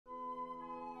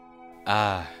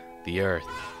Ah, the Earth.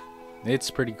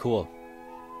 It's pretty cool.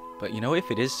 But you know,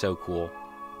 if it is so cool,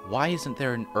 why isn't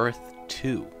there an Earth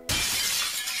 2?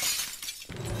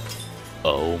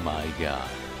 Oh my god.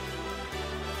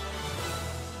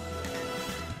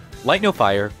 Light No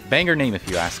Fire, banger name if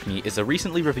you ask me, is a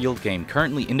recently revealed game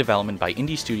currently in development by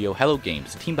indie studio Hello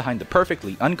Games, the team behind the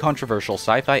perfectly uncontroversial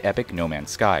sci-fi epic No Man's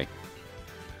Sky.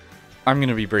 I'm going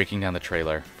to be breaking down the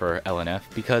trailer for LNF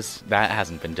because that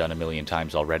hasn't been done a million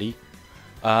times already.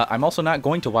 I'm also not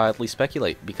going to wildly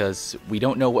speculate because we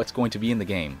don't know what's going to be in the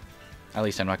game. At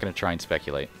least I'm not going to try and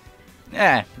speculate.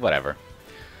 Whatever.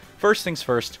 First things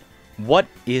first, what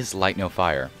is Light No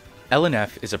Fire?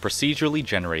 LNF is a procedurally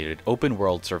generated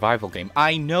open-world survival game.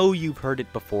 I know you've heard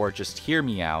it before, just hear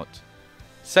me out.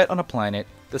 Set on a planet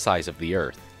the size of the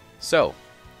Earth. So,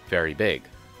 very big.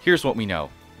 Here's what we know.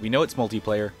 We know it's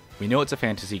multiplayer, we know it's a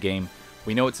fantasy game,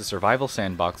 we know it's a survival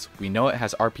sandbox, we know it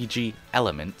has RPG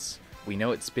elements, we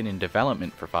know it's been in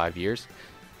development for 5 years,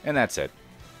 and that's it.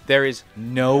 There is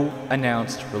no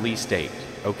announced release date,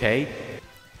 okay?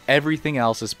 Everything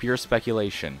else is pure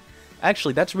speculation.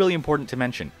 Actually, that's really important to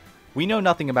mention. We know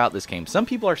nothing about this game. Some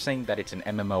people are saying that it's an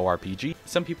MMORPG.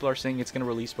 Some people are saying it's going to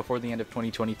release before the end of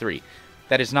 2023.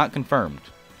 That is not confirmed,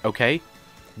 okay?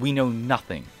 We know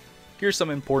nothing. Here's some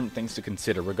important things to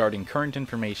consider regarding current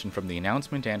information from the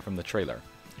announcement and from the trailer.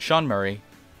 Sean Murray,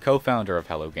 co-founder of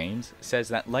Hello Games, says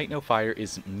that Light No Fire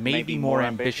is maybe more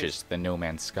ambitious than No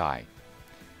Man's Sky.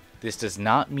 This does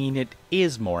not mean it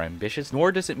is more ambitious,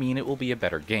 nor does it mean it will be a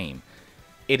better game.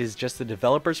 It is just the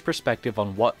developer's perspective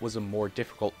on what was a more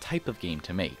difficult type of game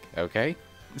to make, okay?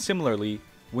 Similarly,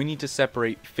 we need to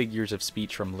separate figures of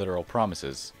speech from literal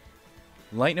promises.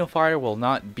 Light No Fire will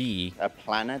not be a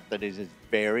planet that is as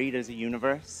varied as a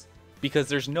universe, because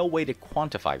there's no way to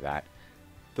quantify that.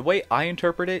 The way I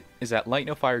interpret it is that Light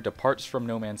No Fire departs from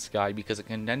No Man's Sky because it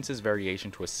condenses variation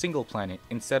to a single planet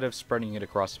instead of spreading it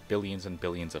across billions and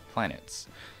billions of planets.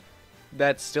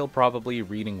 That's still probably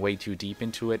reading way too deep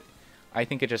into it. I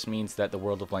think it just means that the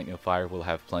world of Light No Fire will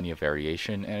have plenty of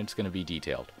variation and it's going to be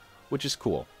detailed, which is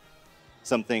cool.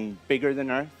 Something bigger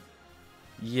than Earth?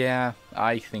 Yeah,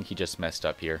 I think he just messed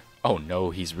up here. Oh no,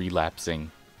 he's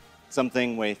relapsing.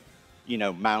 Something with,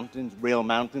 mountains, real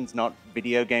mountains, not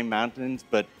video game mountains,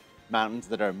 but mountains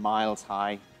that are miles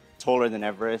high, taller than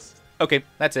Everest. Okay,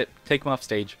 that's it. Take him off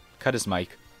stage. Cut his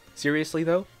mic. Seriously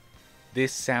though?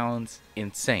 This sounds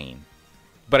insane.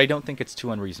 But I don't think it's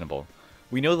too unreasonable.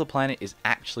 We know the planet is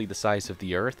actually the size of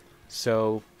the Earth,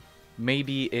 so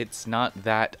maybe it's not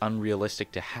that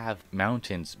unrealistic to have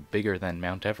mountains bigger than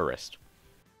Mount Everest.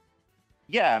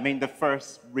 Yeah, I mean, the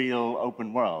first real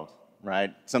open world,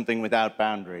 right? Something without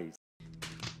boundaries.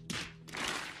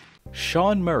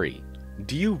 Sean Murray,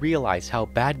 do you realize how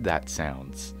bad that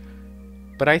sounds?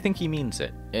 But I think he means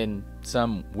it, in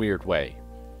some weird way.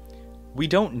 We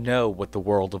don't know what the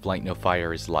world of Light No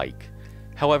Fire is like.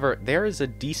 However, there is a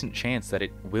decent chance that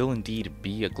it will indeed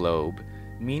be a globe,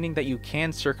 meaning that you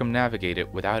can circumnavigate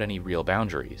it without any real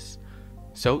boundaries.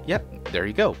 So, yep, there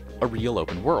you go, a real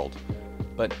open world.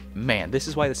 But man, this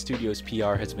is why the studio's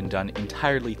PR has been done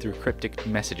entirely through cryptic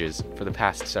messages for the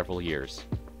past several years.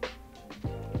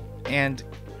 And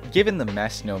given the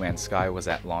mess No Man's Sky was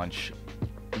at launch,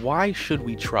 why should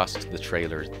we trust the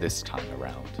trailer this time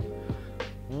around?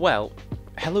 Well,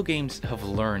 Hello Games have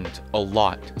learned a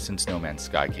lot since No Man's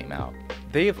Sky came out.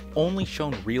 They have only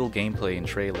shown real gameplay in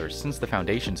trailers since the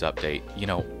Foundations update,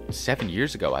 7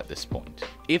 years ago at this point.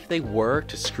 If they were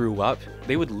to screw up,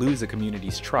 they would lose the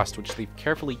community's trust, which they've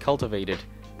carefully cultivated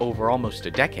over almost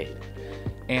a decade.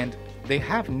 And they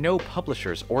have no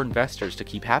publishers or investors to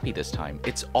keep happy this time.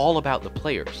 It's all about the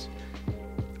players.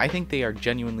 I think they are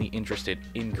genuinely interested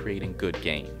in creating good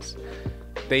games.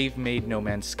 They've made No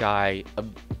Man's Sky a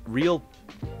real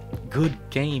good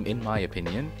game, in my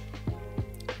opinion,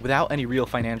 without any real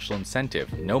financial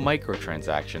incentive, no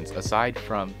microtransactions aside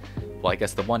from, well, I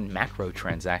guess the one macro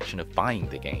transaction of buying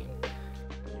the game.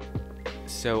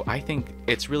 So I think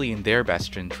it's really in their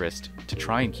best interest to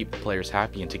try and keep the players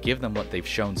happy and to give them what they've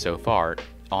shown so far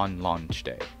on launch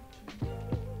day.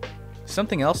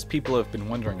 Something else people have been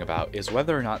wondering about is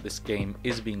whether or not this game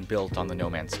is being built on the No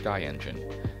Man's Sky engine.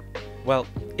 Well,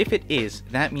 if it is,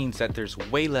 that means that there's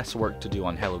way less work to do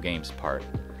on Hello Games' part.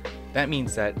 That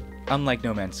means that, unlike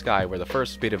No Man's Sky, where the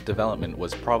first bit of development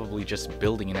was probably just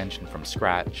building an engine from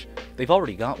scratch, they've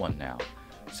already got one now.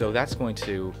 So that's going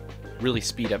to really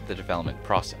speed up the development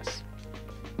process.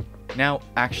 Now,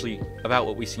 actually, about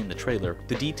what we see in the trailer,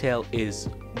 the detail is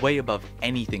way above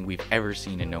anything we've ever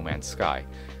seen in No Man's Sky.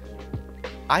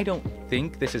 I don't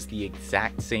think this is the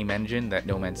exact same engine that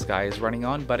No Man's Sky is running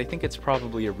on, but I think it's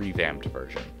probably a revamped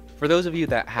version. For those of you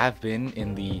that have been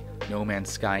in the No Man's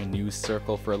Sky news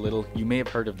circle for a little, you may have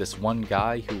heard of this one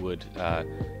guy who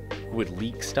would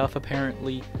leak stuff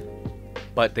apparently,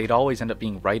 but they'd always end up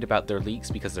being right about their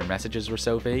leaks because their messages were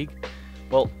so vague.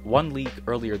 Well, one leak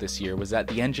earlier this year was that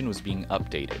the engine was being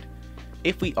updated.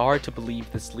 If we are to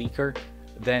believe this leaker,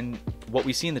 then what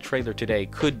we see in the trailer today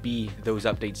could be those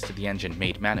updates to the engine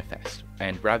made manifest,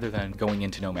 and rather than going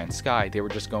into No Man's Sky, they were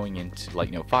just going into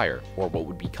Light No Fire, or what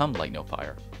would become Light No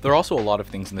Fire. There are also a lot of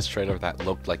things in this trailer that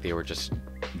looked like they were just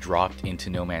dropped into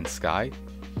No Man's Sky.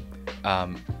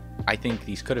 I think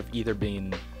these could have either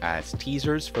been as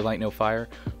teasers for Light No Fire,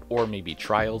 or maybe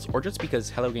trials, or just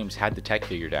because Hello Games had the tech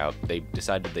figured out, they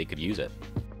decided they could use it.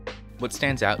 What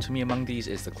stands out to me among these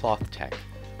is the cloth tech.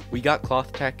 We got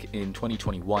cloth tech in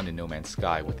 2021 in No Man's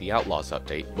Sky with the Outlaws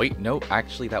update. Wait, no,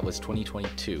 actually that was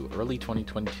 2022, early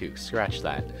 2022, scratch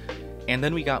that. And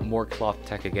then we got more cloth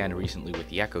tech again recently with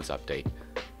the Echoes update.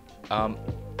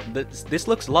 This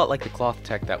looks a lot like the cloth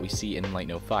tech that we see in Light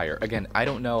No Fire. Again, I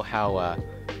don't know how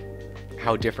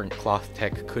different cloth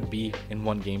tech could be in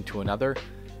one game to another,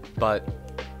 but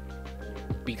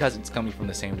because it's coming from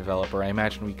the same developer, I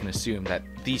imagine we can assume that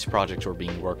these projects were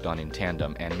being worked on in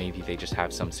tandem, and maybe they just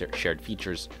have some shared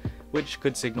features, which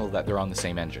could signal that they're on the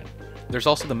same engine. There's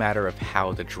also the matter of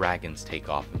how the dragons take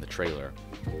off in the trailer.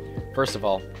 First of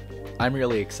all, I'm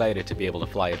really excited to be able to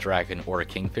fly a dragon or a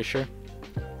kingfisher.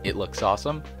 It looks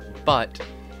awesome, but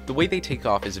the way they take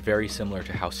off is very similar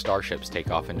to how starships take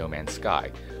off in No Man's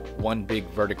Sky. One big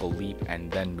vertical leap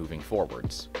and then moving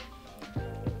forwards.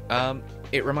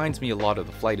 It reminds me a lot of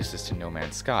the flight assist in No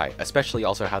Man's Sky, especially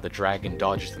also how the dragon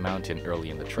dodges the mountain early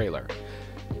in the trailer.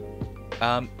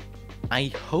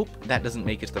 I hope that doesn't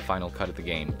make it to the final cut of the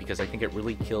game, because I think it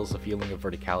really kills the feeling of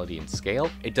verticality and scale.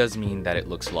 It does mean that it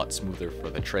looks a lot smoother for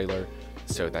the trailer,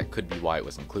 so that could be why it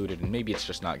was included, and maybe it's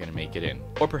just not going to make it in.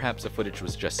 Or perhaps the footage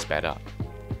was just sped up.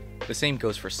 The same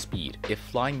goes for speed. If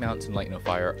flying mounts in Light No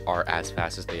Fire are as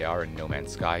fast as they are in No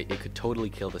Man's Sky, it could totally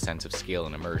kill the sense of scale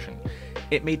and immersion.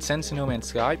 It made sense in No Man's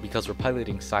Sky because we're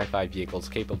piloting sci-fi vehicles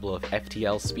capable of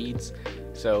FTL speeds,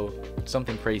 so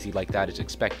something crazy like that is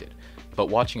expected. But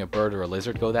watching a bird or a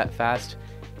lizard go that fast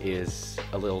is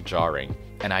a little jarring,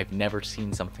 and I've never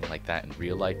seen something like that in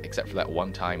real life except for that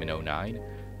one time in 09,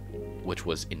 which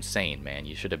was insane, man.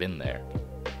 You should have been there.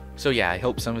 So yeah, I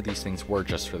hope some of these things were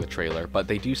just for the trailer, but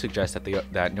they do suggest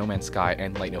that No Man's Sky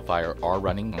and Light No Fire are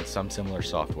running on some similar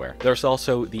software. There's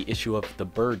also the issue of the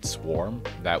bird swarm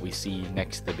that we see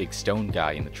next to the big stone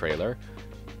guy in the trailer.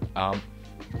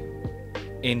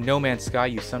 In No Man's Sky,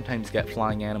 you sometimes get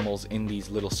flying animals in these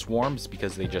little swarms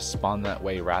because they just spawn that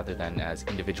way rather than as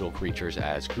individual creatures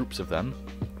as groups of them.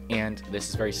 And this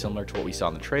is very similar to what we saw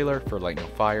in the trailer for Light No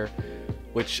Fire,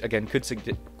 which again could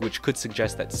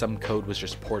suggest that some code was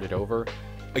just ported over.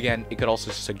 Again, it could also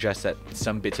suggest that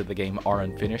some bits of the game are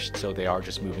unfinished, so they are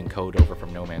just moving code over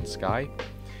from No Man's Sky.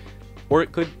 Or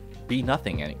it could be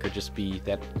nothing, and it could just be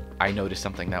that I noticed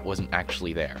something that wasn't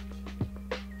actually there.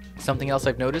 Something else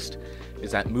I've noticed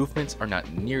is that movements are not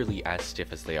nearly as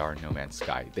stiff as they are in No Man's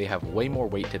Sky. They have way more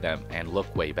weight to them and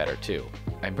look way better too.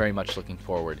 I'm very much looking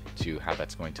forward to how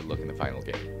that's going to look in the final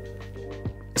game.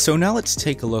 So now let's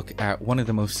take a look at one of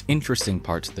the most interesting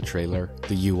parts of the trailer,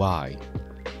 the UI.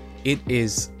 It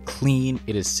is clean,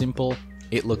 it is simple,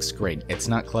 it looks great. It's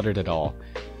not cluttered at all,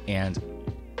 and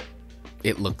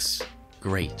it looks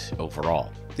great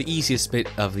overall. The easiest bit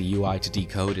of the UI to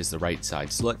decode is the right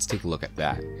side, so let's take a look at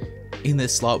that. In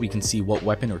this slot we can see what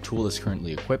weapon or tool is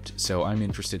currently equipped, so I'm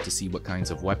interested to see what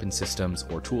kinds of weapon systems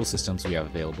or tool systems we have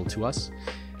available to us.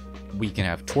 We can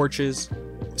have torches,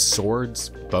 swords,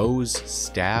 bows,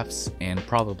 staffs, and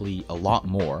probably a lot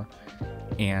more,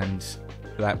 and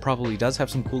that probably does have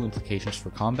some cool implications for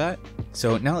combat.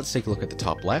 So now let's take a look at the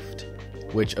top left,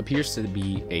 which appears to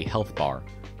be a health bar.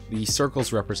 The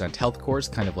circles represent health cores,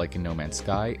 kind of like in No Man's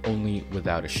Sky, only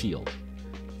without a shield.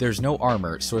 There's no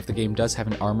armor, so if the game does have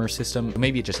an armor system,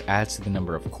 maybe it just adds to the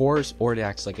number of cores, or it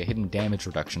acts like a hidden damage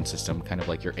reduction system, kind of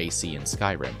like your AC in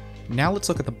Skyrim. Now let's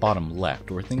look at the bottom left,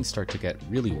 where things start to get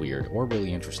really weird, or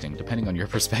really interesting, depending on your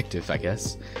perspective, I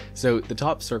guess. So the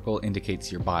top circle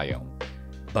indicates your biome,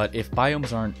 but if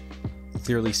biomes aren't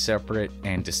clearly separate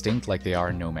and distinct like they are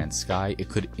in No Man's Sky, it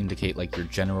could indicate like your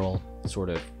general sort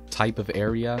of type of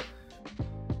area.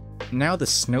 Now the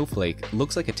snowflake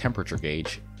looks like a temperature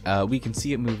gauge. We can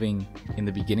see it moving in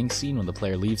the beginning scene when the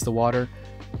player leaves the water.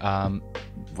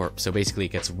 So basically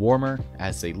it gets warmer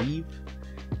as they leave.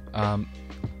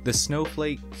 The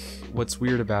snowflake, what's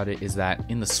weird about it is that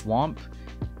in the swamp,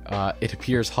 it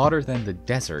appears hotter than the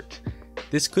desert,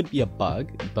 This could be a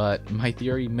bug, but my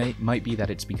theory might be that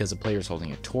it's because a player's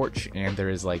holding a torch and there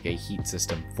is like a heat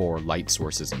system for light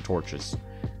sources and torches.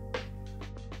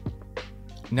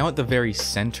 Now at the very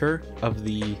center of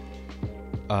the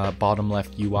bottom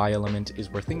left UI element is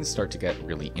where things start to get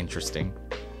really interesting.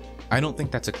 I don't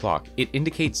think that's a clock. It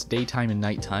indicates daytime and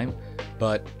nighttime,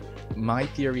 but my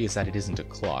theory is that it isn't a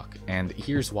clock, and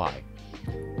here's why.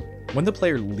 When the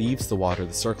player leaves the water,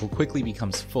 the circle quickly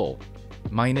becomes full.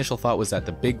 My initial thought was that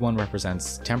the big one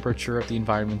represents temperature of the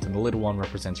environment and the little one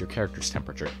represents your character's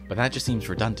temperature, but that just seems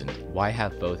redundant. Why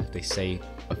have both if they say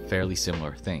a fairly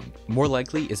similar thing? More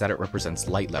likely is that it represents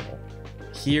light level.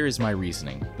 Here is my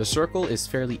reasoning. The circle is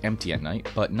fairly empty at night,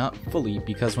 but not fully,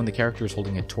 because when the character is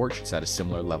holding a torch, it's at a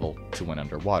similar level to when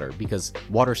underwater, because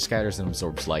water scatters and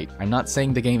absorbs light. I'm not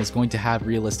saying the game is going to have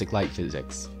realistic light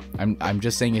physics. I'm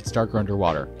just saying it's darker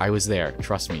underwater. I was there,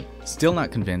 trust me. Still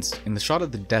not convinced. In the shot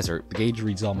of the desert, the gauge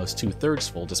reads almost 2/3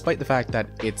 full, despite the fact that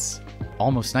it's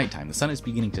almost nighttime. The sun is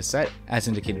beginning to set, as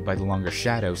indicated by the longer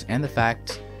shadows, and the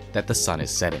fact that the sun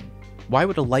is setting. Why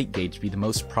would a light gauge be the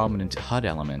most prominent HUD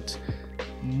element?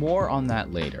 More on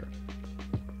that later.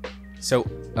 So,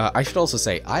 I should also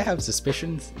say, I have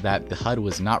suspicions that the HUD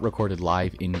was not recorded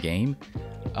live in-game.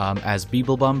 As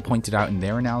Beeblebum pointed out in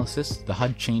their analysis, the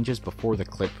HUD changes before the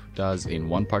clip does in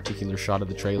one particular shot of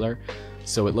the trailer,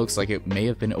 so it looks like it may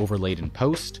have been overlaid in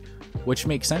post, which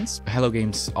makes sense. Hello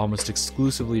Games almost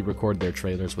exclusively record their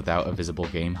trailers without a visible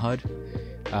game HUD.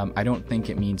 I don't think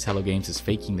it means Hello Games is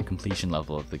faking the completion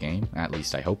level of the game, at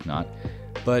least I hope not,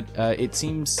 but it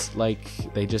seems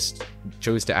like they just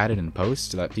chose to add it in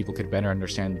post so that people could better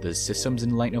understand the systems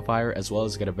in Light No Fire as well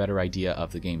as get a better idea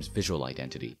of the game's visual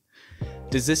identity.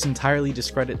 Does this entirely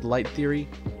discredit the light theory?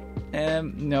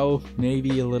 No,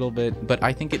 maybe a little bit, but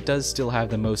I think it does still have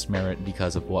the most merit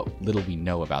because of what little we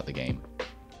know about the game.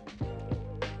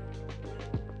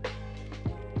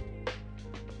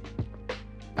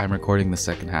 I'm recording the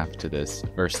second half to this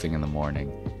first thing in the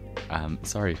morning.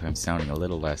 Sorry if I'm sounding a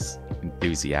little less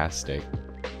enthusiastic.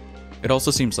 It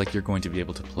also seems like you're going to be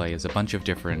able to play as a bunch of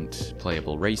different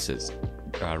playable races,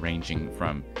 ranging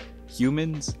from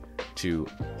humans to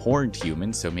horned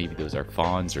humans, so maybe those are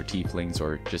fawns or tieflings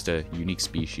or just a unique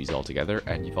species altogether,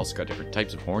 and you've also got different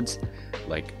types of horns,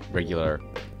 like regular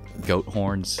goat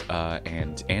horns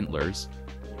and antlers.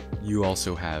 You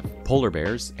also have polar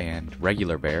bears and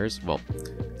regular bears, well,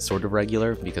 sort of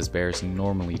regular, because bears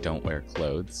normally don't wear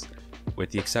clothes,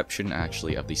 with the exception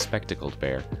actually of the spectacled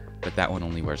bear, but that one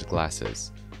only wears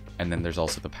glasses. And then there's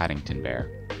also the Paddington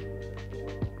bear.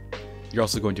 You're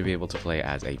also going to be able to play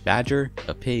as a badger,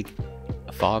 a pig,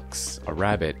 a fox, a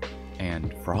rabbit,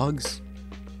 and frogs?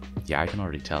 Yeah, I can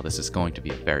already tell this is going to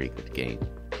be a very good game.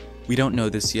 We don't know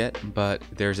this yet, but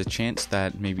there's a chance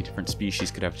that maybe different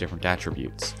species could have different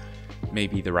attributes.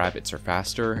 Maybe the rabbits are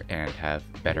faster and have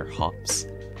better hops,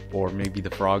 or maybe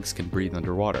the frogs can breathe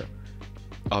underwater.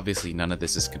 Obviously none of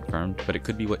this is confirmed, but it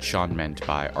could be what Sean meant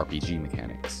by RPG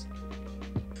mechanics.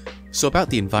 So about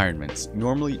the environments,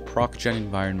 normally proc-gen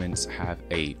environments have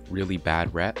a really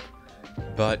bad rep,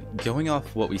 but going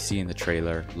off what we see in the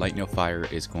trailer, Light No Fire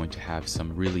is going to have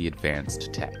some really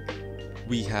advanced tech.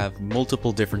 We have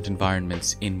multiple different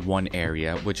environments in one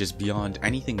area, which is beyond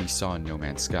anything we saw in No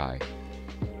Man's Sky.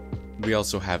 We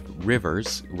also have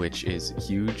rivers, which is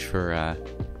huge for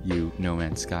you No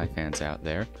Man's Sky fans out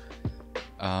there,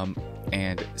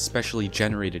 and specially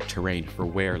generated terrain for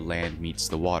where land meets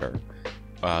the water.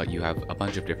 You have a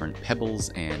bunch of different pebbles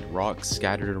and rocks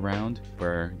scattered around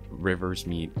where rivers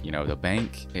meet, the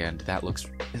bank, and it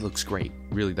looks great.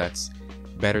 Really, that's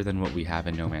better than what we have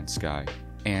in No Man's Sky,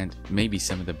 and maybe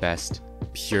some of the best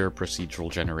pure procedural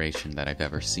generation that I've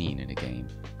ever seen in a game.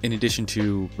 In addition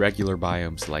to regular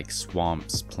biomes like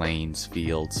swamps, plains,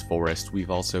 fields, forests,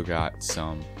 we've also got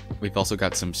some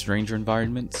stranger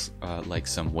environments, like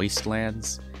some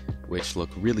wastelands, which look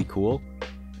really cool.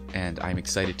 And I'm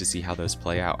excited to see how those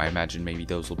play out. I imagine maybe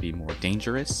those will be more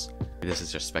dangerous. This is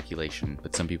just speculation,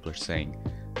 but some people are saying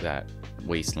that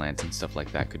wastelands and stuff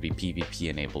like that could be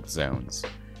PvP-enabled zones,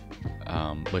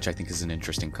 which I think is an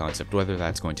interesting concept. Whether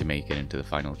that's going to make it into the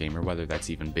final game or whether that's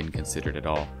even been considered at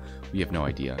all, we have no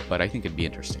idea, but I think it'd be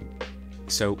interesting.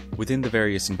 So within the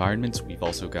various environments, we've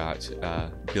also got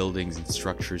buildings and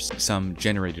structures, some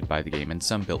generated by the game and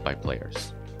some built by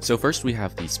players. So first we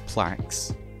have these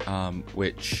plaques,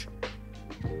 which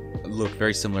look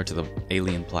very similar to the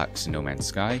alien plaques in No Man's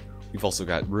Sky. We've also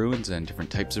got ruins and different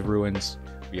types of ruins.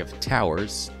 We have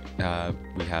towers,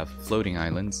 we have floating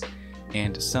islands,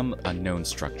 and some unknown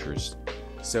structures.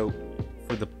 So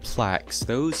for the plaques,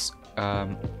 those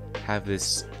have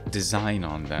this design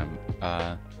on them,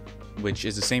 which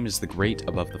is the same as the grate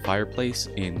above the fireplace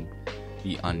in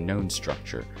the unknown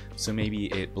structure. So maybe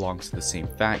it belongs to the same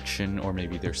faction, or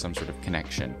maybe there's some sort of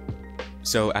connection.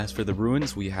 So as for the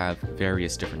ruins, we have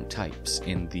various different types.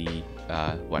 In the,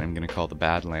 what I'm going to call the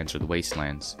Badlands or the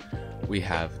Wastelands, we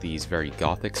have these very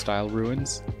Gothic style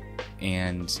ruins,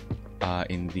 and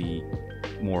in the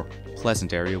more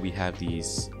pleasant area, we have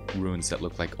these ruins that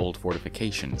look like old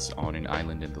fortifications on an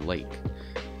island in the lake.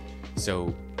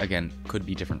 So again, could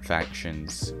be different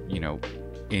factions. You know,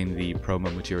 in the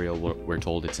promo material, we're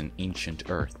told it's an ancient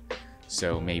Earth,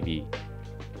 so maybe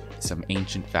some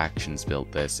ancient factions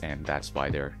built this, and that's why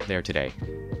they're there today.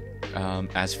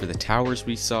 As for the towers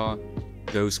we saw,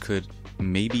 those could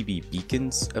maybe be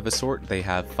beacons of a sort. They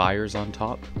have fires on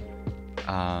top.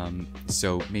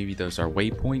 So maybe those are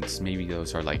waypoints, maybe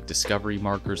those are like discovery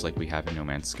markers like we have in No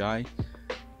Man's Sky.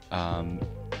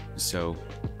 So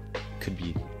could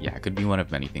be, yeah, it could be one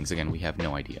of many things. Again, we have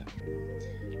no idea.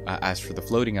 As for the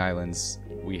floating islands,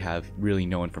 we have really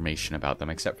no information about them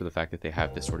except for the fact that they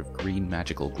have this sort of green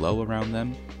magical glow around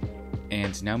them.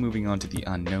 And now moving on to the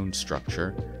unknown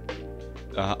structure.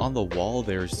 On the wall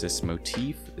there's this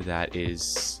motif that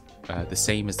is the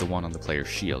same as the one on the player's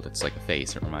shield. It's like a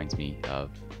face. It reminds me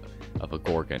of a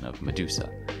Gorgon, of Medusa.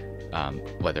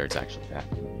 Whether it's actually that,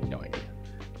 no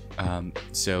idea.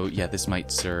 So yeah, this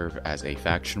might serve as a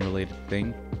faction-related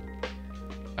thing.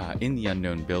 In the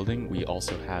unknown building, we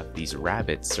also have these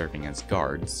rabbits serving as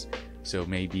guards. So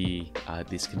maybe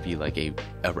this could be like a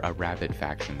rabbit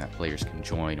faction that players can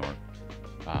join,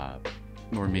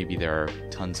 or maybe there are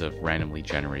tons of randomly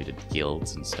generated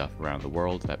guilds and stuff around the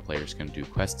world that players can do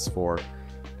quests for,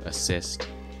 assist.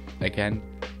 Again,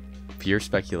 pure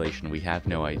speculation, we have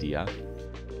no idea.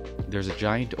 There's a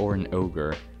giant or an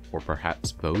ogre, or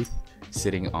perhaps both,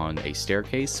 sitting on a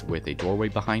staircase with a doorway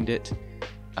behind it.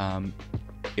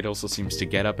 It also seems to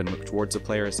get up and look towards the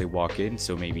player as they walk in,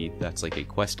 so maybe that's like a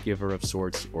quest giver of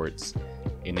sorts, or it's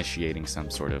initiating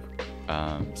some sort of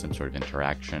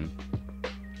interaction.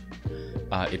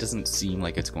 It doesn't seem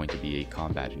like it's going to be a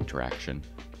combat interaction.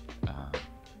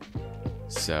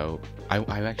 So I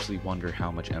actually wonder how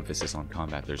much emphasis on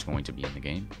combat there's going to be in the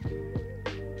game.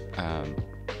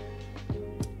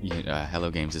 Hello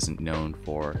Games isn't known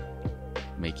for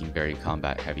making very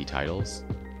combat-heavy titles.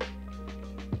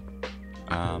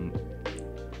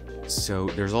 So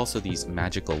there's also these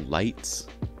magical lights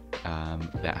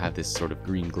that have this sort of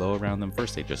green glow around them.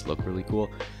 First, they just look really cool.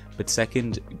 But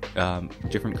second,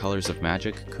 different colors of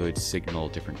magic could signal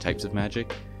different types of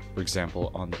magic. For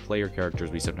example, on the player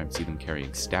characters, we sometimes see them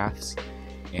carrying staffs,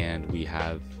 and we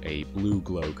have a blue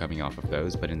glow coming off of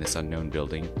those, but in this unknown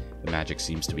building, the magic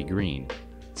seems to be green.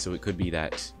 So it could be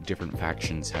that different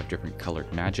factions have different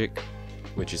colored magic,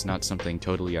 which is not something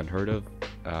totally unheard of.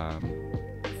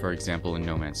 For example, in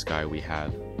No Man's Sky, we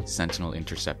have Sentinel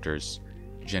Interceptors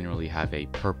generally have a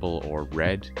purple or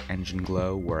red engine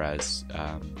glow, whereas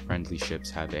friendly ships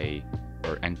have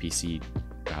or NPC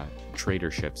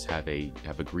trader ships have a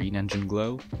green engine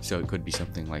glow. So it could be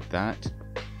something like that.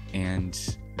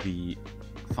 And the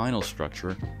final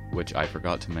structure, which I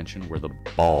forgot to mention, were the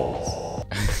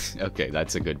balls. Okay,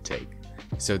 that's a good take.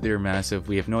 So they're massive.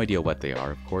 We have no idea what they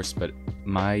are, of course, but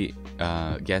my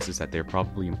guess is that they're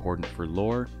probably important for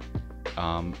lore.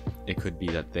 It could be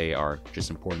that they are just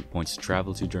important points to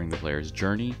travel to during the player's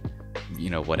journey. You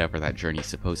know, whatever that journey is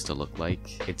supposed to look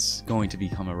like. It's going to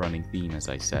become a running theme, as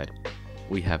I said.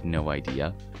 We have no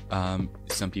idea.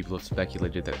 Some people have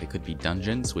speculated that they could be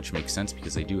dungeons, which makes sense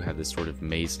because they do have this sort of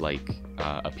maze-like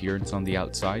appearance on the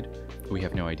outside. We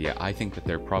have no idea. I think that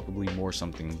they're probably more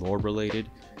something lore-related,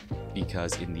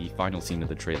 because in the final scene of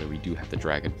the trailer, we do have the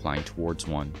dragon flying towards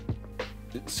one.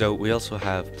 So we also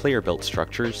have player-built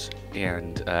structures,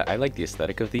 and I like the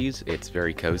aesthetic of these. It's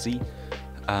very cozy.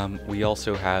 We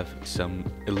also have some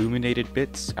illuminated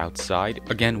bits outside,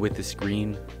 again with this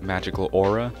green magical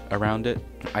aura around it.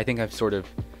 I think I've sort of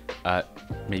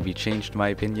maybe changed my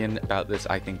opinion about this.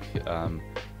 I think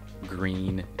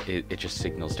green, it just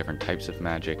signals different types of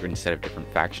magic, or instead of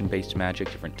different faction-based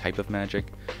magic, different type of magic.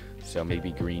 So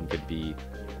maybe green could be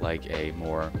like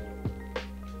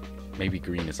maybe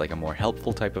green is like a more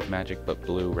helpful type of magic, but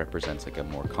blue represents like a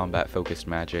more combat-focused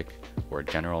magic, or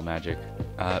general magic.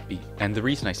 And the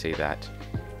reason I say that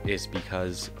is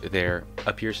because there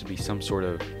appears to be some sort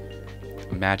of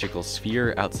magical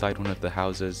sphere outside one of the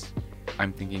houses.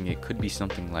 I'm thinking it could be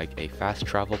something like a fast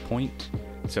travel point,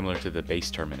 similar to the base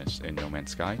terminus in No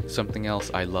Man's Sky. Something else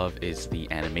I love is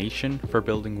the animation for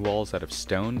building walls out of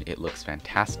stone. It looks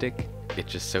fantastic.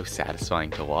 It's just so satisfying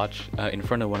to watch. In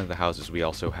front of one of the houses we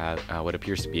also have what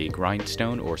appears to be a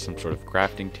grindstone or some sort of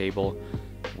crafting table.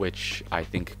 which I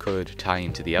think could tie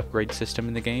into the upgrade system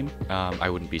in the game. I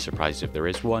wouldn't be surprised if there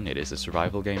is one. It is a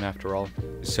survival game after all.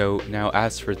 So now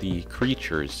as for the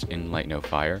creatures in Light No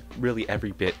Fire, really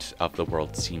every bit of the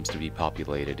world seems to be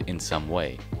populated in some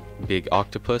way. Big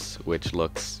octopus, which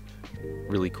looks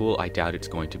really cool. I doubt it's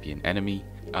going to be an enemy.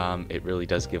 It really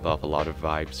does give off a lot of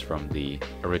vibes from the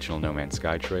original No Man's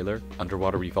Sky trailer.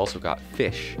 Underwater, we've also got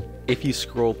fish. If you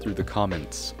scroll through the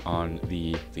comments on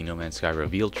the No Man's Sky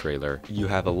reveal trailer, you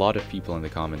have a lot of people in the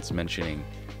comments mentioning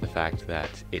the fact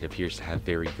that it appears to have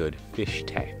very good fish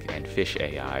tech and fish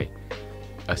AI.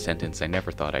 A sentence I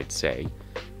never thought I'd say.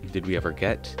 Did we ever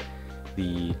get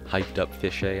the hyped up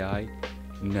fish AI?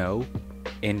 No.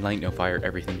 In Light No Fire,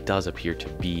 everything does appear to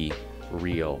be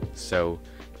real. So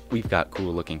we've got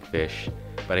cool looking fish,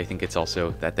 but I think it's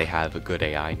also that they have a good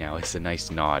AI now. It's a nice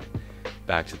nod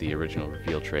back to the original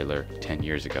reveal trailer 10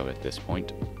 years ago at this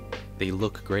point. They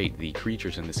look great. The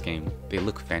creatures in this game, they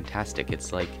look fantastic.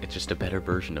 It's just a better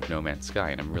version of No Man's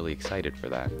Sky, and I'm really excited for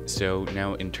that. So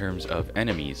now in terms of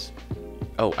enemies,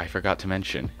 oh, I forgot to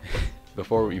mention,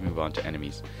 before we move on to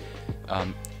enemies,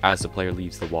 as the player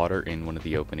leaves the water in one of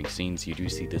the opening scenes, you do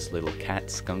see this little cat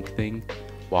skunk thing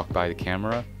walk by the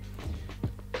camera.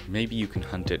 Maybe you can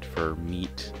hunt it for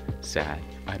meat. Sad.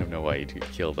 I don't know why you'd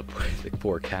kill the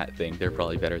poor cat thing. There are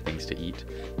probably better things to eat.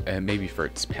 Maybe for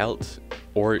its pelt,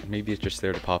 or maybe it's just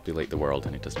there to populate the world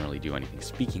and it doesn't really do anything.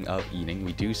 Speaking of eating,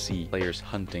 we do see players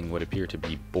hunting what appear to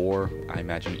be boar. I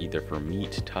imagine either for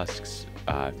meat, tusks,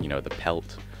 the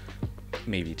pelt,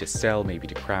 maybe to sell, maybe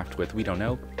to craft with. We don't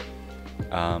know.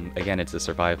 Again, it's a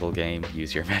survival game.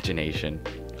 Use your imagination.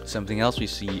 Something else we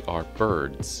see are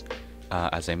birds.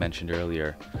 As I mentioned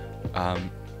earlier,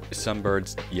 some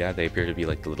birds, yeah, they appear to be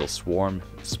like the little swarm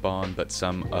spawn, but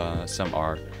some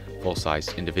are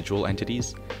full-sized individual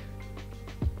entities.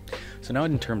 So now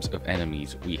in terms of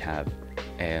enemies, we have,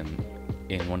 in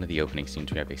one of the opening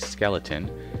scenes, we have a skeleton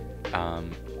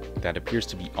that appears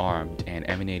to be armed and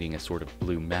emanating a sort of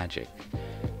blue magic.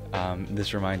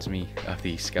 This reminds me of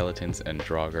the skeletons and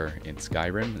Draugr in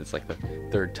Skyrim. It's like the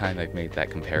third time I've made that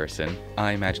comparison.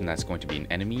 I imagine that's going to be an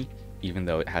enemy, even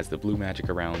though it has the blue magic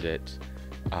around it.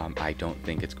 I don't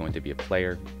think it's going to be a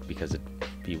player, because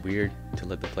it'd be weird to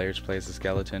let the players play as a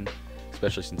skeleton,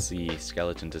 especially since the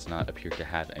skeleton does not appear to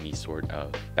have any sort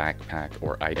of backpack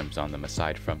or items on them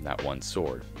aside from that one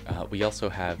sword. We also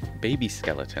have baby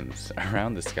skeletons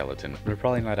around the skeleton. They're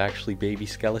probably not actually baby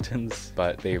skeletons,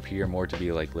 but they appear more to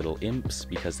be like little imps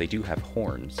because they do have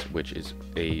horns, which is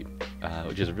a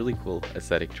really cool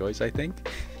aesthetic choice, I think.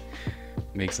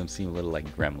 Makes them seem a little like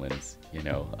gremlins,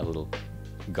 a little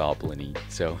goblin-y.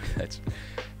 So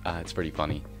it's pretty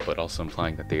funny, but also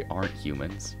implying that they aren't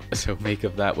humans. So make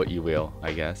of that what you will,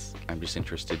 I guess. I'm just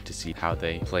interested to see how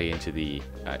they play into the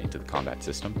combat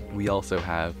system. We also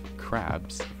have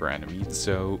crabs for enemies.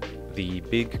 So the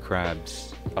big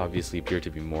crabs obviously appear to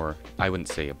be more, I wouldn't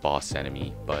say a boss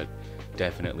enemy, but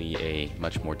definitely a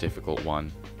much more difficult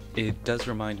one. It does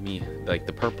remind me, like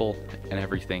the purple and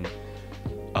everything,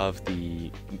 of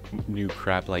the new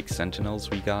crab-like sentinels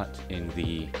we got in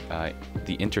the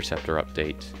Interceptor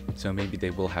update. So maybe they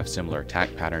will have similar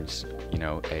attack patterns,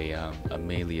 a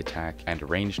melee attack and a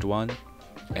ranged one,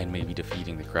 and maybe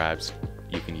defeating the crabs,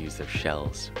 you can use their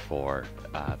shells for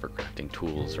crafting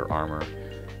tools or armor.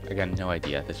 Again, no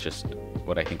idea. That's just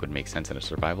what I think would make sense in a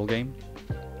survival game.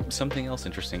 Something else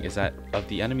interesting is that of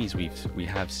the enemies we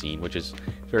have seen, which is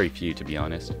very few to be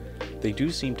honest, they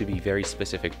do seem to be very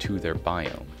specific to their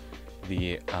biome.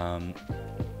 The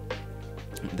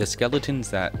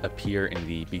skeletons that appear in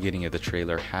the beginning of the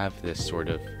trailer have this sort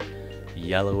of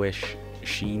yellowish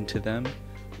sheen to them,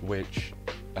 which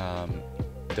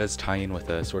does tie in with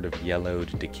a sort of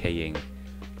yellowed, decaying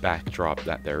backdrop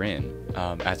that they're in.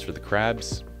 As for the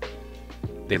crabs,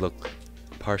 they look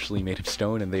partially made of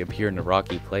stone and they appear in a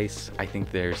rocky place. I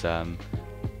think there's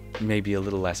maybe a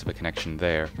little less of a connection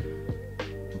there.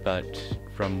 But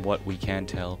from what we can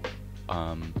tell,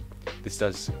 this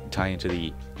does tie into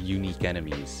the unique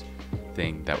enemies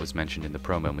thing that was mentioned in the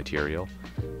promo material.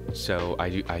 So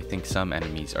I think some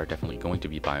enemies are definitely going to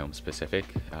be biome specific.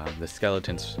 The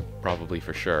skeletons probably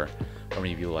for sure, or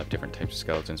maybe we'll have different types of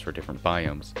skeletons for different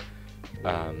biomes.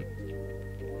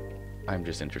 I'm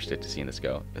just interested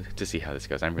to see how this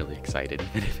goes. I'm really excited,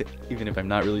 even if I'm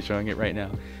not really showing it right now.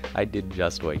 I did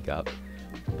just wake up,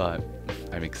 but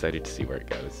I'm excited to see where it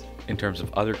goes. In terms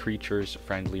of other creatures,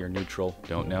 friendly or neutral,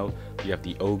 don't know. We have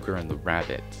the ogre and the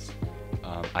rabbits.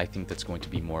 I think that's going to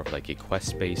be more of like a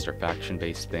quest-based or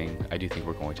faction-based thing. I do think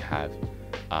we're going to have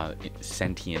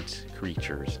sentient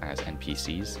creatures as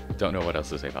NPCs. Don't know what else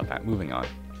to say about that. Moving on.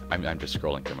 I'm just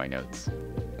scrolling through my notes.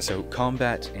 So,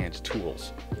 combat and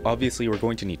tools. Obviously, we're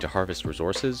going to need to harvest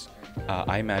resources.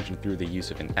 I imagine through the use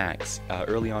of an axe.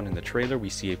 Early on in the trailer, we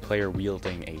see a player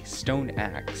wielding a stone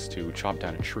axe to chop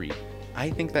down a tree. I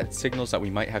think that signals that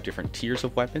we might have different tiers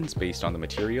of weapons based on the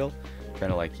material.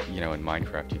 Kind of like, you know, in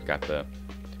Minecraft, you've got the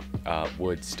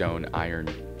wood, stone, iron,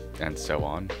 and so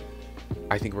on.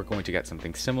 I think we're going to get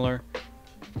something similar.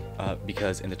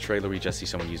 Because in the trailer we just see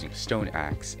someone using a stone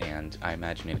axe, and I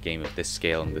imagine in a game of this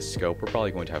scale and this scope, we're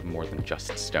probably going to have more than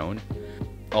just stone.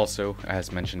 Also,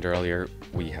 as mentioned earlier,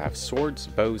 we have swords,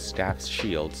 bows, staffs,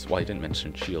 shields. Well, I didn't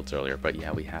mention shields earlier, but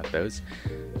yeah, we have those.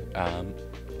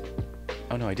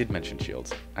 Oh no, I did mention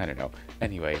shields. I don't know.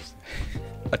 Anyways,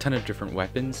 a ton of different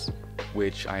weapons,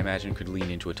 which I imagine could lean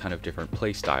into a ton of different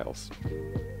playstyles.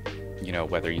 You know,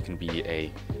 whether you can be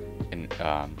a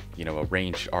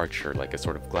ranged archer, like a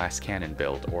sort of glass cannon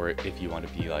build, or if you want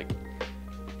to be like,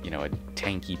 you know, a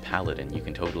tanky paladin, you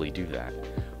can totally do that.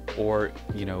 Or,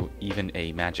 you know, even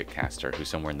a magic caster who's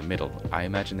somewhere in the middle. I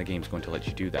imagine the game's going to let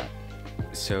you do that.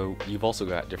 So you've also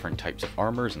got different types of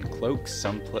armors and cloaks.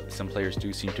 Some players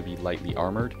do seem to be lightly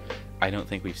armored. I don't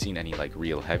think we've seen any like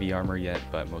real heavy armor yet,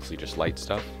 but mostly just light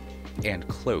stuff. And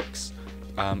cloaks.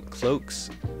 Cloaks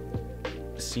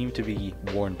seem to be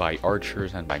worn by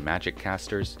archers and by magic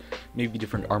casters. Maybe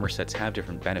different armor sets have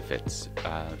different benefits.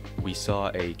 We saw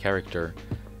a character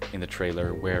in the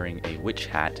trailer wearing a witch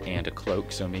hat and a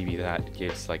cloak, so maybe that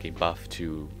gives like a buff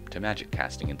to magic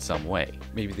casting in some way.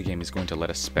 Maybe the game is going to let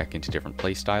us spec into different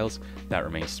playstyles. That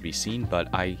remains to be seen, but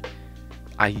I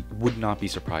would not be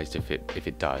surprised if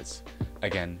it does.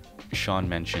 Again, Sean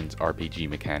mentions RPG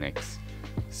mechanics,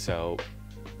 so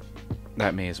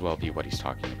that may as well be what he's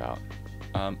talking about.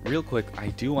 Real quick, I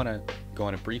do want to go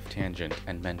on a brief tangent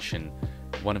and mention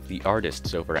one of the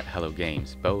artists over at Hello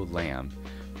Games, Beau.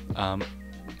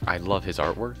 I love his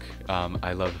artwork.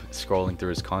 I love scrolling through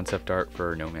his concept art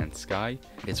for No Man's Sky.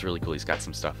 It's really cool. He's got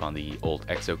some stuff on the old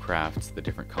exocrafts, the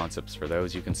different concepts for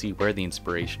those. You can see where the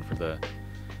inspiration for the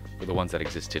ones that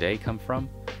exist today come from.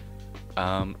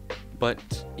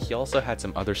 But he also had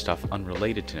some other stuff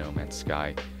unrelated to No Man's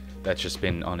Sky that's just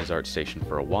been on his Artstation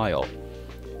for a while.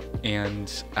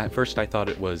 And at first I thought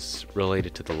it was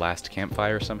related to The Last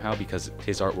Campfire somehow, because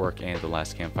his artwork and The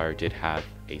Last Campfire did have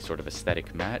a sort of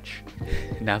aesthetic match.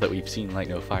 Now that we've seen Light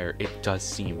No Fire, it does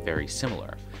seem very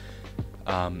similar.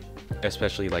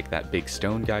 Especially like that big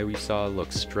stone guy we saw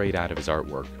looks straight out of his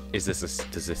artwork.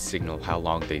 Does this signal how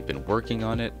long they've been working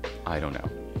on it? I don't know.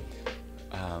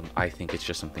 I think it's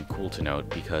just something cool to note,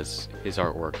 because his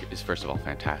artwork is first of all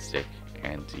fantastic,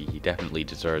 and he definitely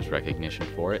deserves recognition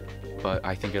for it. But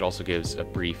I think it also gives a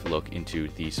brief look into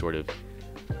the sort of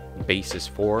basis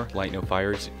for Light No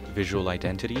Fire's visual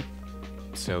identity.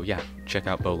 So yeah, check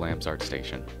out Beau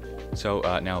Artstation. So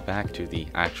now back to the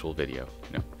actual video.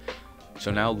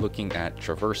 So now looking at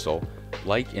Traversal,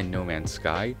 like in No Man's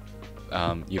Sky,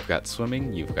 you've got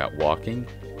swimming, you've got walking,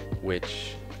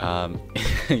 which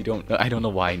I don't know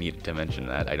why I needed to mention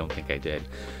that. I don't think I did.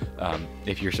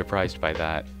 If you're surprised by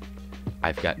that,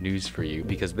 I've got news for you,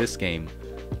 because this game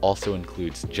also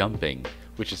includes jumping,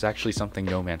 which is actually something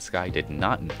No Man's Sky did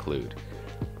not include.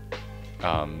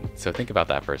 So think about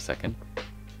that for a second.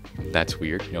 That's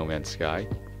weird, No Man's Sky.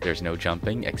 There's no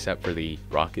jumping except for the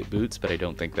rocket boots, but I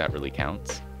don't think that really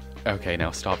counts. Okay,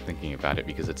 now stop thinking about it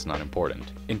because it's not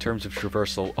important. In terms of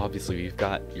traversal, obviously you've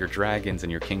got your dragons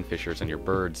and your kingfishers and your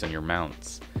birds and your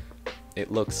mounts.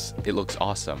 It looks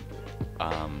awesome.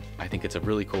 I think it's a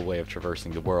really cool way of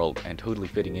traversing the world and totally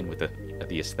fitting in with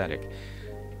the aesthetic.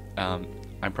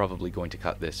 I'm probably going to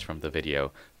cut this from the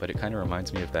video, but it kind of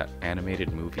reminds me of that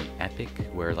animated movie Epic,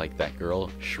 where like that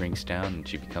girl shrinks down and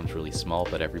she becomes really small,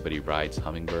 but everybody rides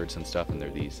hummingbirds and stuff, and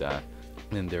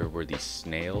there were these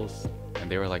snails, and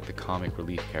they were like the comic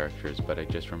relief characters, but I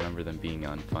just remember them being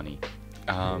unfunny.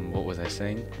 What was I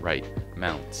saying? Right,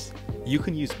 mounts. You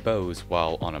can use bows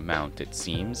while on a mount, it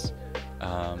seems,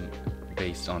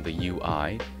 based on the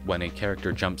UI. When a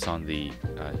character jumps on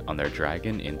their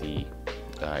dragon in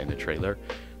the trailer,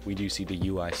 we do see the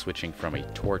UI switching from a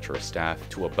torch or a staff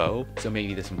to a bow, so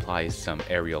maybe this implies some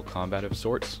aerial combat of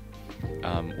sorts,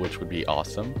 which would be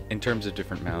awesome. In terms of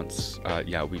different mounts,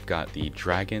 yeah, we've got the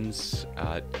dragons.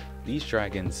 These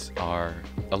dragons are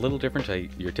a little different to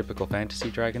your typical fantasy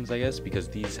dragons, I guess, because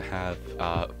these have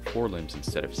 4 limbs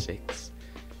instead of 6.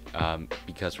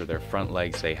 Because for their front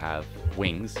legs they have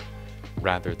wings,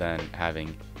 rather than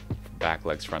having back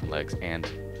legs, front legs, and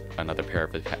another pair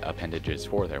of appendages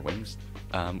for their wings.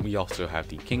 We also have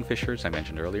the kingfishers I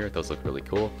mentioned earlier. Those look really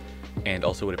cool. And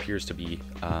also what appears to be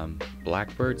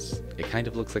blackbirds. It kind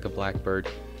of looks like a blackbird.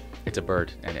 It's a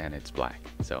bird and it's black.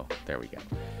 So there we go.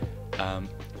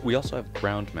 We also have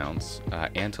ground mounts,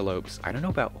 antelopes. I don't know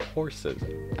about horses,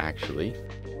 actually.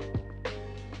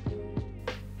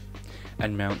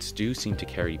 And mounts do seem to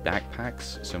carry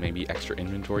backpacks, so maybe extra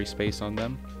inventory space on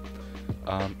them.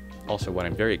 Also, what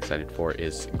I'm very excited for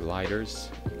is gliders,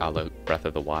 a la Breath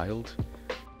of the Wild.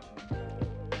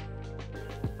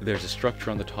 There's a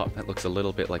structure on the top that looks a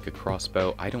little bit like a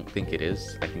crossbow. I don't think it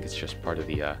is. I think it's just part of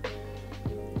the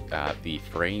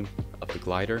frame of the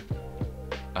glider.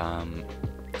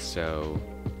 So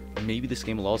maybe this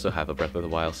game will also have a Breath of the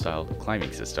Wild style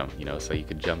climbing system, you know, so you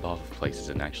could jump off of places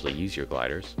and actually use your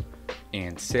gliders.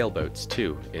 And sailboats,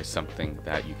 too, is something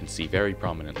that you can see very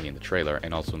prominently in the trailer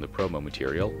and also in the promo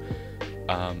material.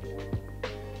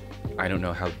 I don't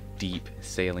know how deep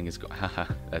sailing is going. Haha,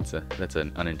 that's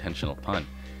an unintentional pun.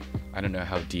 I don't know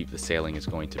how deep the sailing is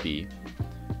going to be.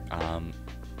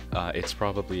 It's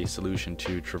probably a solution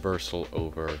to traversal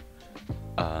over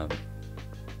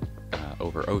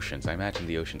oceans. I imagine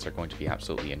the oceans are going to be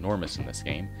absolutely enormous in this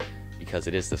game, because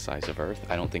it is the size of Earth.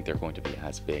 I don't think they're going to be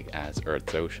as big as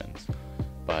Earth's oceans,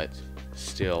 but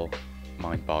still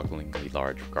mind-bogglingly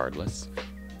large regardless.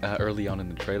 Early on in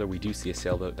the trailer, we do see a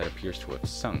sailboat that appears to have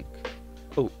sunk.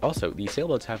 Oh, also, the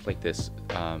sailboats have like this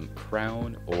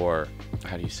crown, or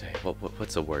how do you say?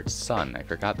 What's the word? Sun. I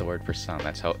forgot the word for sun.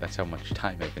 That's how much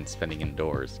time I've been spending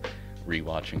indoors,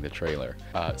 rewatching the trailer.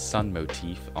 Sun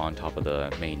motif on top of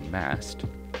the main mast.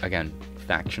 Again,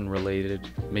 faction related.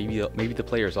 Maybe the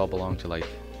players all belong to like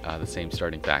the same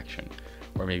starting faction,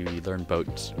 or maybe we learn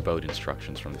boat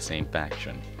instructions from the same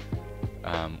faction.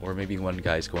 Or maybe one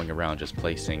guy's going around just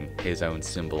placing his own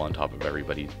symbol on top of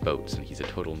everybody's boats and he's a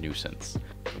total nuisance.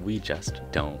 We just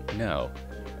don't know.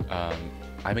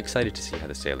 I'm excited to see how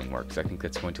the sailing works. I think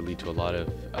that's going to lead to a lot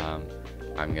of,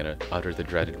 I'm gonna utter the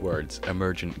dreaded words,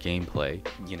 emergent gameplay.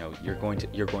 You know, you're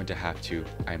going to have to,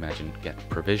 I imagine, get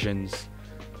provisions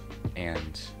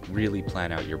and really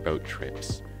plan out your boat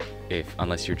trips.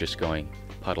 Unless you're just going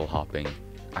puddle hopping.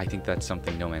 I think that's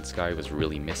something No Man's Sky was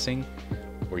really missing,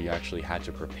 where you actually had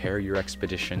to prepare your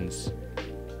expeditions.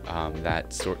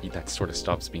 That sort of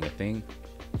stops being a thing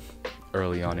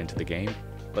early on into the game.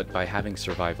 But by having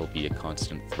survival be a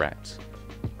constant threat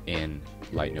in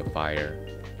Light No Fire,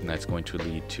 and that's going to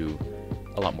lead to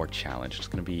a lot more challenge. It's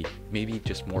going to be maybe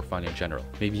just more fun in general.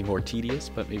 Maybe more tedious,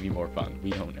 but maybe more fun.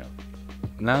 We don't know.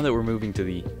 Now that we're moving to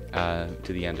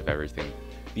the end of everything,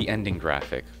 the ending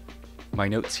graphic. My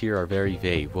notes here are very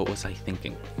vague. What was I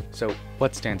thinking? So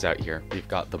what stands out here? We've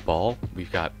got the ball.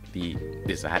 We've got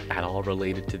is that at all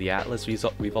related to the Atlas?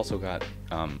 We've also got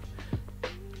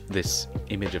this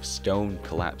image of stone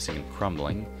collapsing and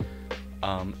crumbling.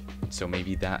 So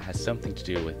maybe that has something to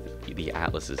do with the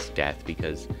Atlas's death,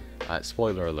 because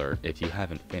spoiler alert, if you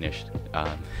haven't finished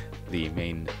the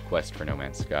main quest for No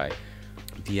Man's Sky,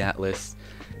 the Atlas,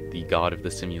 the god of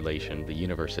the simulation, the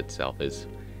universe itself, it's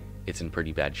in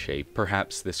pretty bad shape.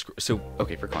 Perhaps this... So,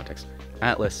 okay, for context.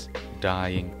 Atlas,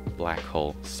 dying, black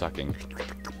hole, sucking,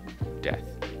 death.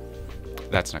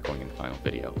 That's not going in the final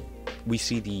video. We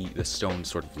see the stone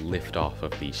sort of lift off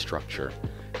of the structure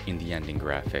in the ending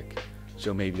graphic.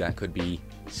 So maybe that could be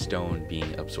stone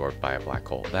being absorbed by a black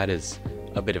hole. That is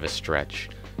a bit of a stretch,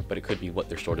 but it could be what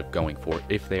they're sort of going for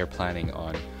if they are planning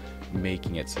on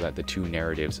making it so that the two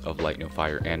narratives of Light No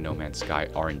Fire and No Man's Sky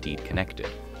are indeed connected.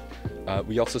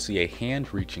 We also see a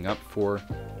hand reaching up for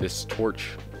this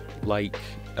torch-like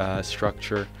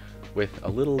structure with a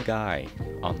little guy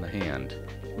on the hand.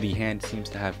 The hand seems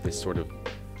to have this sort of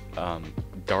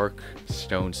dark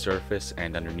stone surface,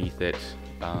 and underneath it,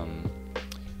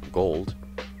 gold.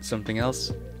 Something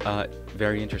else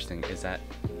very interesting is that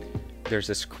there's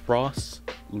this cross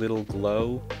little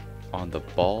glow on the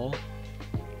ball,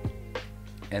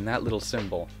 and that little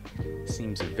symbol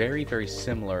seems very, very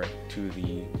similar to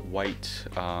the white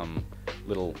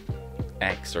little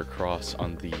X or cross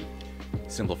on the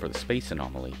symbol for the space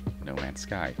anomaly, No Man's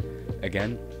Sky.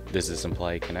 Again, does this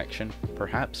imply a connection?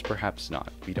 Perhaps, perhaps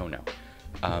not. We don't know.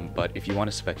 But if you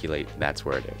want to speculate, that's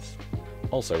where it is.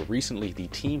 Also, recently, the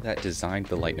team that designed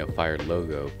the Light No Fire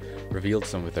logo revealed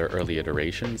some of their early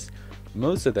iterations.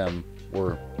 Most of them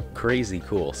were crazy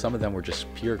cool. Some of them were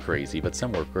just pure crazy, but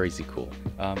some were crazy cool.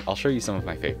 I'll show you some of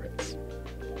my favorites.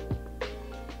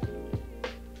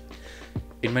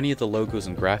 In many of the logos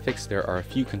and graphics, there are a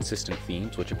few consistent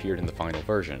themes which appeared in the final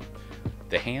version.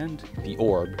 The hand, the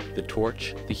orb, the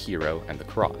torch, the hero, and the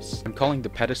cross. I'm calling the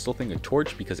pedestal thing a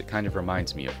torch because it kind of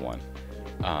reminds me of one.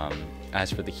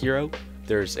 As for the hero,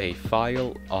 there's a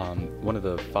file, one of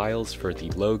the files for the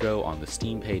logo on the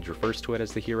Steam page refers to it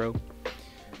as the hero.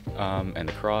 And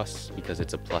the cross, because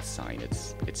it's a plus sign,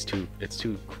 it's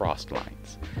two crossed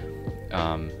lines.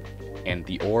 And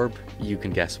the orb, you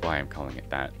can guess why I'm calling it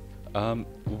that.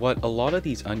 What a lot of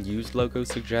these unused logos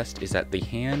suggest is that the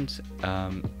hand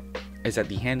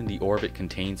and the orb it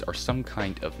contains are some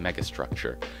kind of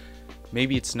megastructure.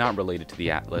 Maybe it's not related to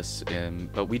the Atlas,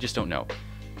 but we just don't know.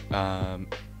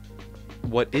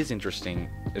 What is interesting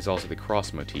is also the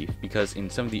cross motif, because in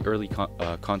some of the early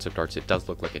concept arts it does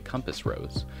look like a compass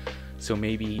rose. So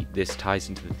maybe this ties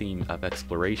into the theme of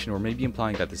exploration, or maybe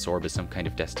implying that this orb is some kind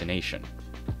of destination.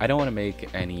 I don't want to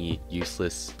make any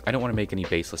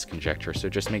baseless conjecture, so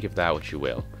just make of that what you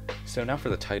will. So now for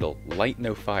the title, Light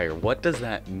No Fire. What does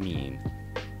that mean?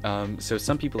 So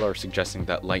some people are suggesting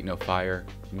that light no fire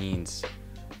means,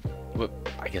 well,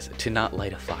 I guess, to not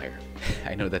light a fire.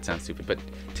 I know that sounds stupid, but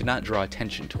to not draw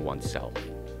attention to oneself.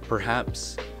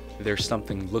 Perhaps there's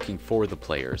something looking for the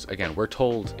players. Again, we're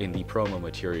told in the promo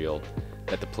material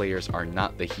that the players are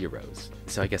not the heroes.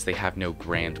 So I guess they have no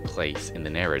grand place in the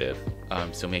narrative.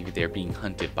 So maybe they're being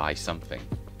hunted by something.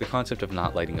 The concept of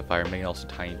not lighting a fire may also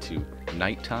tie into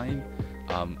nighttime.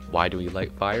 Why do we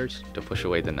light fires? To push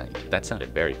away the night. That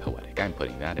sounded very poetic. I'm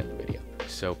putting that in the video.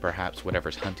 So perhaps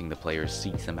whatever's hunting the players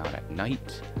seeks them out at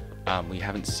night. We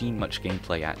haven't seen much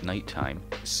gameplay at nighttime,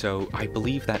 so I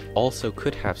believe that also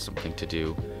could have something to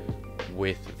do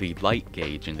with the light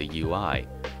gauge in the UI.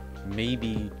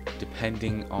 Maybe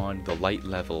depending on the light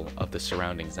level of the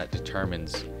surroundings, that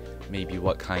determines maybe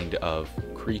what kind of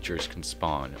creatures can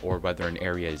spawn, or whether an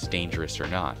area is dangerous or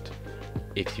not.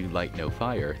 If you light no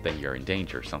fire, then you're in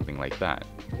danger, something like that.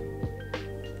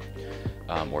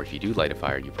 Or if you do light a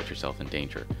fire, you put yourself in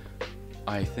danger.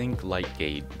 I think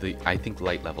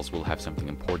light levels will have something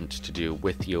important to do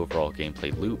with the overall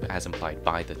gameplay loop, as implied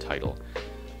by the title.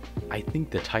 I think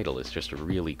the title is just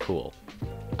really cool,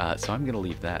 so I'm gonna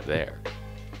leave that there.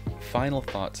 Final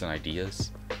thoughts and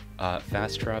ideas.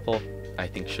 Fast travel, I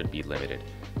think, should be limited.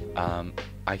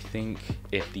 I think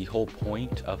if the whole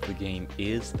point of the game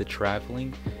is the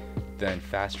traveling, then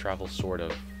fast travel sort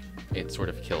of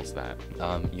kills that.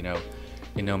 You know,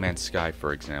 in No Man's Sky,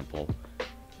 for example,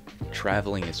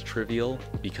 traveling is trivial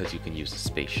because you can use a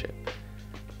spaceship,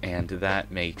 and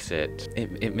that makes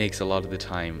it makes a lot of the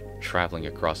time traveling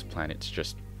across planets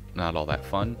just not all that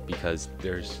fun, because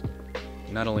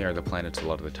not only are the planets a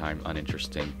lot of the time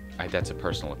uninteresting, that's a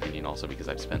personal opinion also because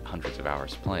I've spent hundreds of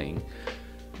hours playing,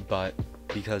 but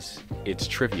because it's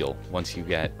trivial once you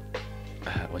get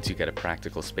a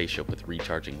practical spaceship with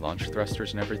recharging launch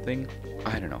thrusters and everything.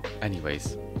 I don't know.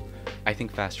 Anyways, I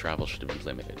think fast travel should be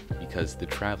limited, because the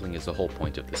traveling is the whole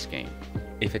point of this game.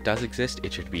 If it does exist,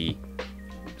 it should be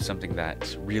something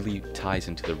that really ties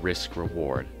into the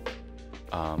risk-reward.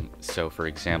 So for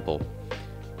example,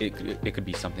 it could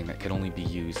be something that can only be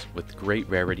used with great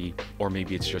rarity, or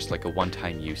maybe it's just like a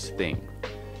one-time use thing,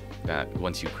 that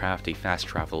once you craft a fast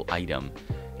travel item,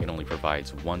 it only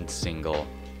provides one single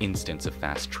instance of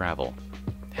fast travel.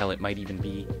 Hell, it might even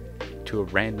be to a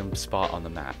random spot on the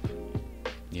map.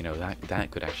 You know,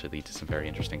 that could actually lead to some very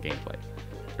interesting gameplay.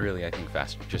 Really,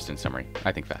 just in summary,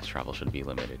 I think fast travel should be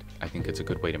limited. I think it's a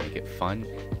good way to make it fun.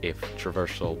 If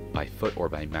traversal by foot or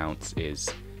by mounts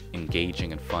is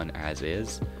engaging and fun as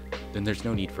is, then there's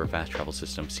no need for a fast travel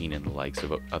system seen in the likes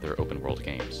of other open world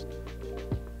games.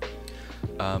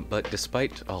 But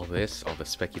despite all this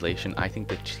speculation, I think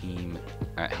the team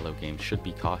at Hello Games should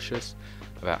be cautious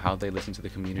about how they listen to the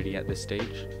community at this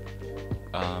stage.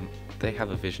 They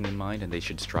have a vision in mind, and they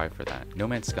should strive for that. No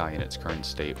Man's Sky in its current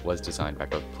state was designed by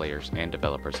both players and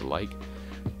developers alike,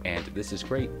 and this is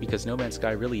great because No Man's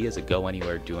Sky really is a go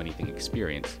anywhere, do anything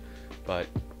experience, but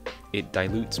it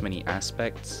dilutes many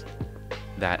aspects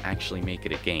that actually make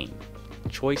it a game.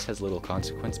 Choice has little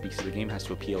consequence because the game has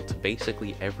to appeal to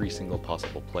basically every single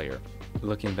possible player.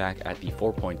 Looking back at the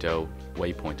 4.0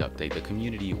 Waypoint update, the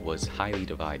community was highly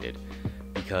divided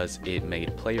because it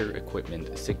made player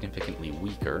equipment significantly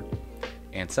weaker,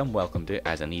 and some welcomed it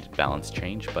as a needed balance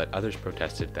change, but others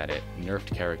protested that it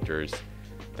nerfed characters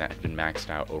that had been maxed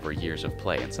out over years of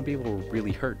play, and some people were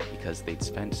really hurt because they'd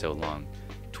spent so long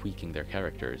tweaking their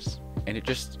characters. And it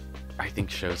just, I think,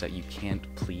 shows that you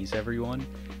can't please everyone.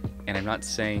 And I'm not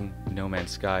saying No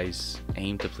Man's Sky's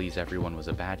aim to please everyone was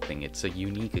a bad thing. It's a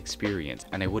unique experience,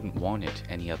 and I wouldn't want it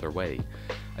any other way.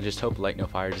 I just hope Light No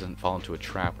Fire doesn't fall into a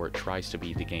trap where it tries to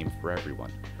be the game for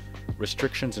everyone.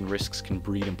 Restrictions and risks can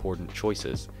breed important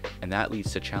choices, and that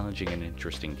leads to challenging and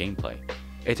interesting gameplay.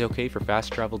 It's okay for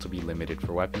fast travel to be limited,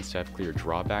 for weapons to have clear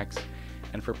drawbacks,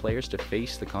 and for players to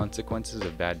face the consequences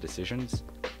of bad decisions,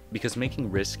 because making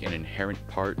risk an inherent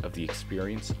part of the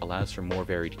experience allows for more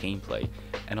varied gameplay,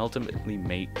 and ultimately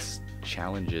makes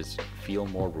challenges feel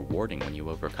more rewarding when you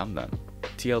overcome them.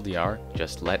 TLDR,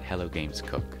 just let Hello Games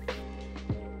cook.